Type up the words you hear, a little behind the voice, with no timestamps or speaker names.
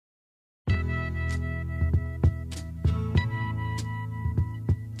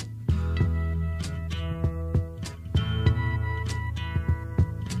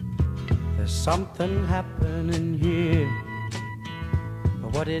something happening here.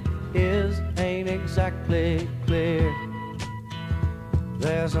 What it is ain't exactly clear.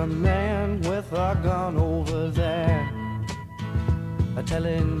 There's a man with a gun over there,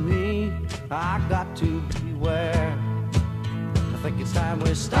 telling me I got to beware. I think it's time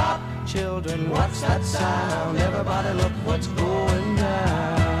we stop. Children, what's that sound? Everybody look what's going down.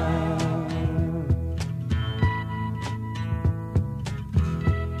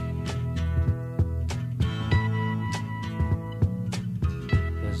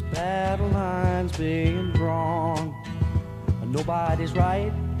 There's battle lines being drawn. Nobody's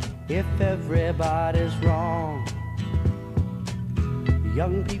right if everybody's wrong.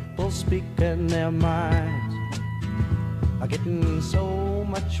 Young people speaking their minds are getting so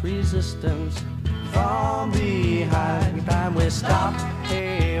much resistance from behind. Time we stop.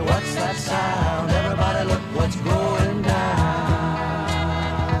 Hey, what's that sound? Everybody look what's going down.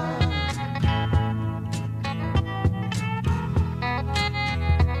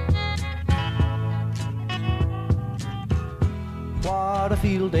 What a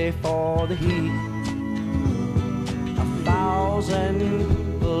field day for the heat. 1,000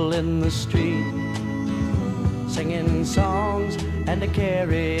 people in the street, singing songs and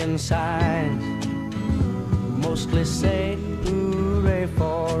carrying signs, mostly say hooray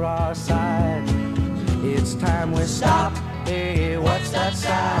for our side. It's time we stop. Hey, what's that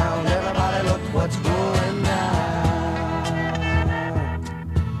sound? Everybody look what's going down.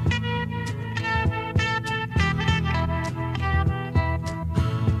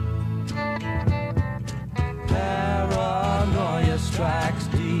 Paranoia strikes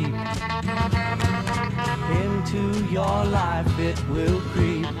deep into your life, it will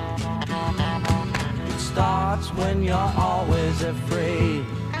creep. It starts when you're always afraid.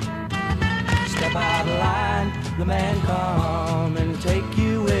 Step out of line, the man come and take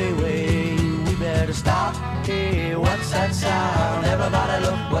you away. We better stop. Hey, what's that sound? Everybody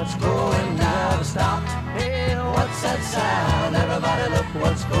look what's going down. Stop. Hey, what's that sound? Everybody look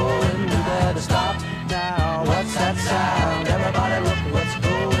what's going. We better stop now. What's that sound? Everybody look